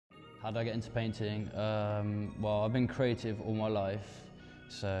How did I get into painting? Well, I've been creative all my life.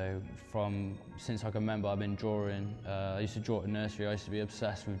 So since I can remember, I've been drawing. I used to draw at nursery. I used to be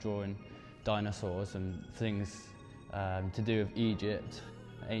obsessed with drawing dinosaurs and things to do with Egypt,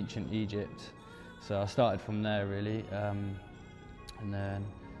 ancient Egypt. So I started from there really. And then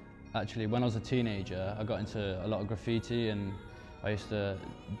actually when I was a teenager, I got into a lot of graffiti, and I used to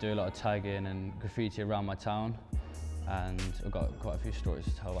do a lot of tagging and graffiti around my town. And I've got quite a few stories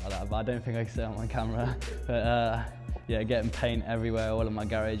to tell about that, but I don't think I can say it on my camera. But yeah, getting paint everywhere, all in my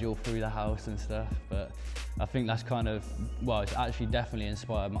garage, all through the house and stuff. But I think that's kind of, well, it's actually definitely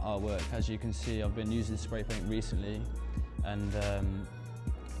inspired my artwork. As you can see, I've been using spray paint recently, and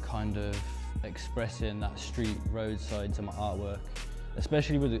kind of expressing that street road side to my artwork,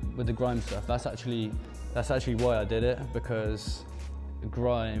 especially with the grime stuff. That's actually why I did it, because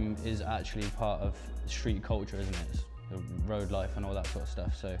grime is actually part of street culture, isn't it? It's the road life and all that sort of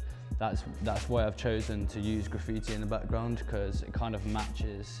stuff. So that's why I've chosen to use graffiti in the background, because it kind of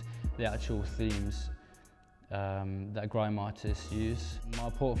matches the actual themes that grime artists use. My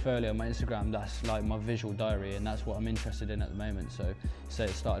portfolio, my Instagram, that's like my visual diary, and that's what I'm interested in at the moment. So it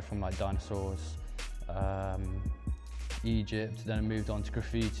started from like dinosaurs, Egypt, then I moved on to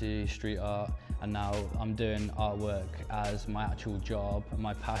graffiti, street art, and now I'm doing artwork as my actual job.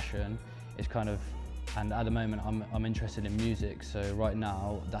 My passion is kind of, and at the moment I'm interested in music, so right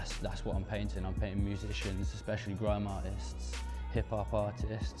now that's what I'm painting. I'm painting musicians, especially grime artists, hip-hop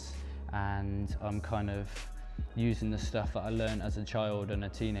artists, and I'm kind of using the stuff that I learned as a child and a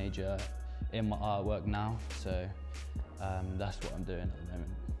teenager in my artwork now, so that's what I'm doing at the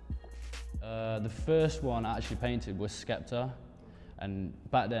moment. The first one I actually painted was Skepta, and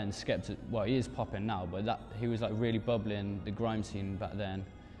back then Skepta, well, he is popping now, but he was like really bubbling the grime scene back then.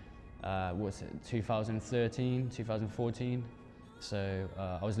 What was it, 2013, 2014? So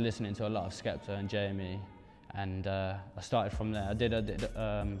I was listening to a lot of Skepta and JME, and I started from there. I did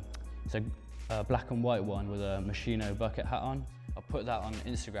it's a black and white one with a Machino bucket hat on. I put that on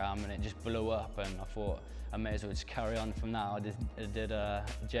Instagram and it just blew up, and I thought I may as well just carry on from that. I did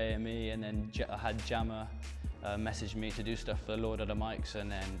JME, and then I had Jammer message me to do stuff for Lord of the Mics,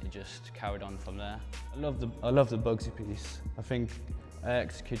 and then it just carried on from there. I love the Bugsy piece. I think I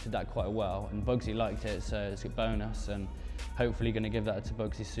executed that quite well, and Bugsy liked it, so it's a bonus, and hopefully going to give that to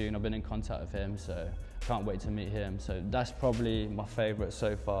Bugsy soon. I've been in contact with him, so can't wait to meet him. So that's probably my favourite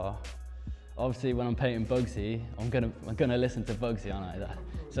so far. Obviously, when I'm painting Bugsy, I'm gonna listen to Bugsy, aren't I?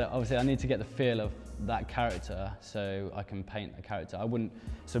 So obviously, I need to get the feel of that character, so I can paint the character.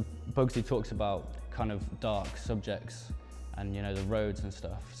 So Bugsy talks about kind of dark subjects, and you know, the roads and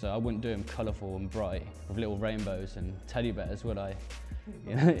stuff. So I wouldn't do him colourful and bright with little rainbows and teddy bears, would I?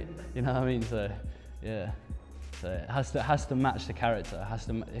 You know what I mean? So yeah. So it has to match the character. It has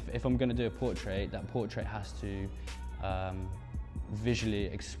to. If I'm gonna do a portrait, that portrait has to visually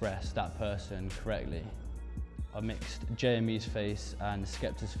express that person correctly. I mixed JME's face and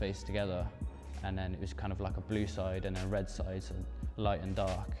Skepta's face together, and then it was kind of like a blue side and a red side, so light and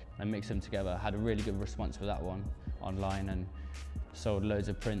dark. I mixed them together. I had a really good response for that one online, and sold loads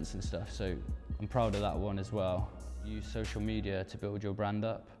of prints and stuff, so I'm proud of that one as well. Use social media to build your brand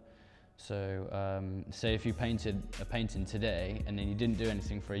up. So say if you painted a painting today and then you didn't do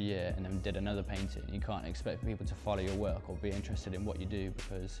anything for a year and then did another painting, you can't expect people to follow your work or be interested in what you do,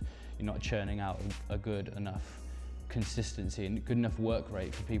 because you're not churning out a good enough consistency and good enough work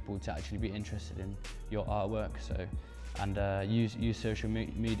rate for people to actually be interested in your artwork. So, and use social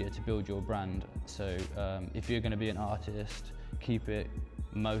media to build your brand. So if you're going to be an artist, keep it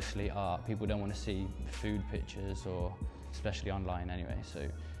mostly art. People don't want to see food pictures, or especially online anyway. So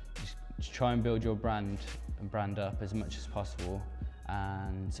just try and build your brand up as much as possible,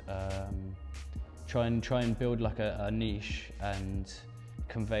 and try and build like a niche and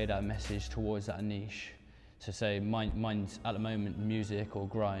convey that message towards that niche. So say mine's at the moment music or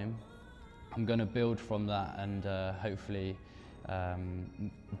grime. I'm going to build from that, and hopefully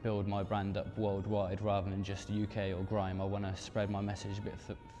build my brand up worldwide rather than just UK or grime. I want to spread my message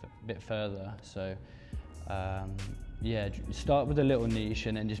a bit further. So yeah, start with a little niche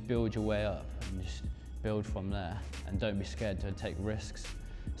and then just build your way up, and just build from there, and don't be scared to take risks.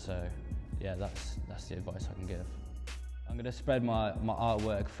 So yeah, that's the advice I can give. I'm going to spread my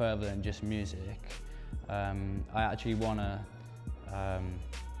artwork further than just music. I actually want to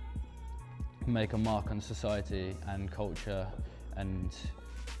make a mark on society and culture, and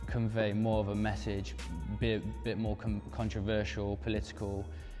convey more of a message, be a bit more controversial, political,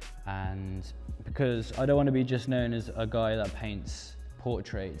 and because I don't want to be just known as a guy that paints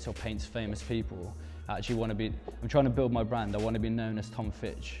portraits or paints famous people. I actually want to be, I'm trying to build my brand. I want to be known as Tom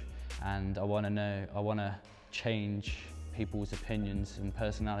Fitch, and I want to change people's opinions and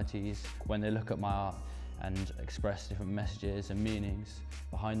personalities when they look at my art and express different messages and meanings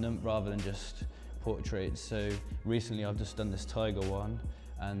behind them rather than just portraits. So recently I've just done this tiger one,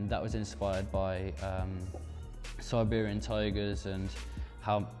 and that was inspired by Siberian tigers and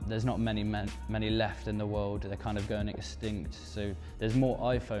how there's not many left in the world. They're kind of going extinct. So there's more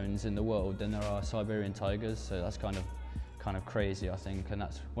iPhones in the world than there are Siberian tigers. So that's kind of crazy, I think, and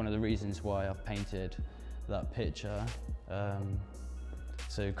that's one of the reasons why I've painted that picture.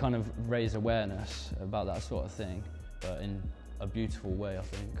 So kind of raise awareness about that sort of thing, but in a beautiful way, I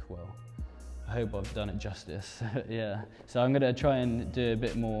think. Well, I hope I've done it justice. Yeah. So I'm going to try and do a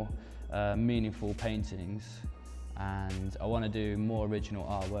bit more meaningful paintings, and I want to do more original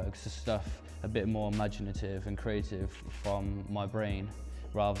artworks, so stuff a bit more imaginative and creative from my brain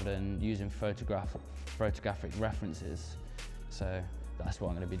rather than using photographic references. So that's what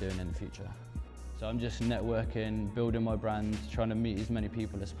I'm going to be doing in the future. So I'm just networking, building my brand, trying to meet as many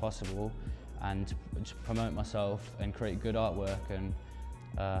people as possible and just promote myself and create good artwork, and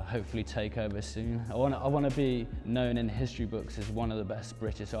hopefully take over soon. I want to be known in history books as one of the best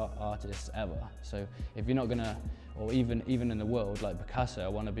British artists ever. So if you're not gonna, or even in the world, like Picasso, I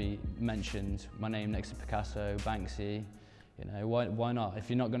want to be mentioned, my name next to Picasso, Banksy. You know, why not? If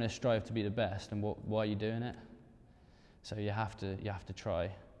you're not going to strive to be the best, then why are you doing it? So you have to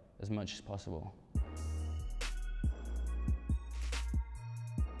try as much as possible.